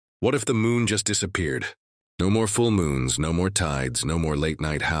What if the moon just disappeared? No more full moons, no more tides, no more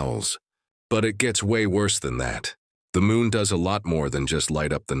late-night howls. But it gets way worse than that. The moon does a lot more than just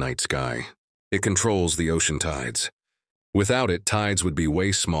light up the night sky. It controls the ocean tides. Without it, tides would be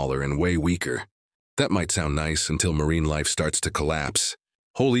way smaller and way weaker. That might sound nice until marine life starts to collapse.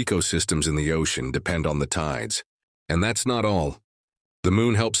 Whole ecosystems in the ocean depend on the tides. And that's not all. The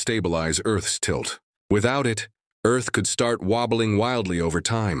moon helps stabilize Earth's tilt. Without it, Earth could start wobbling wildly over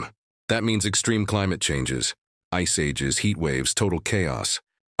time. That means extreme climate changes, ice ages, heat waves, total chaos.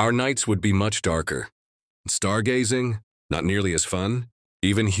 Our nights would be much darker. Stargazing? Not nearly as fun.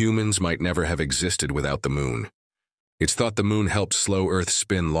 Even humans might never have existed without the moon. It's thought the moon helped slow Earth's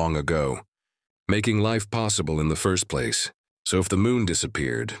spin long ago, making life possible in the first place. So if the moon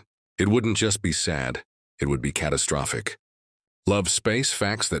disappeared, it wouldn't just be sad, it would be catastrophic. Love space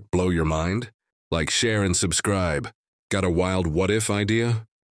facts that blow your mind? Like, share, and subscribe. Got a wild what-if idea?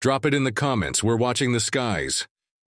 Drop it in the comments. We're watching the skies.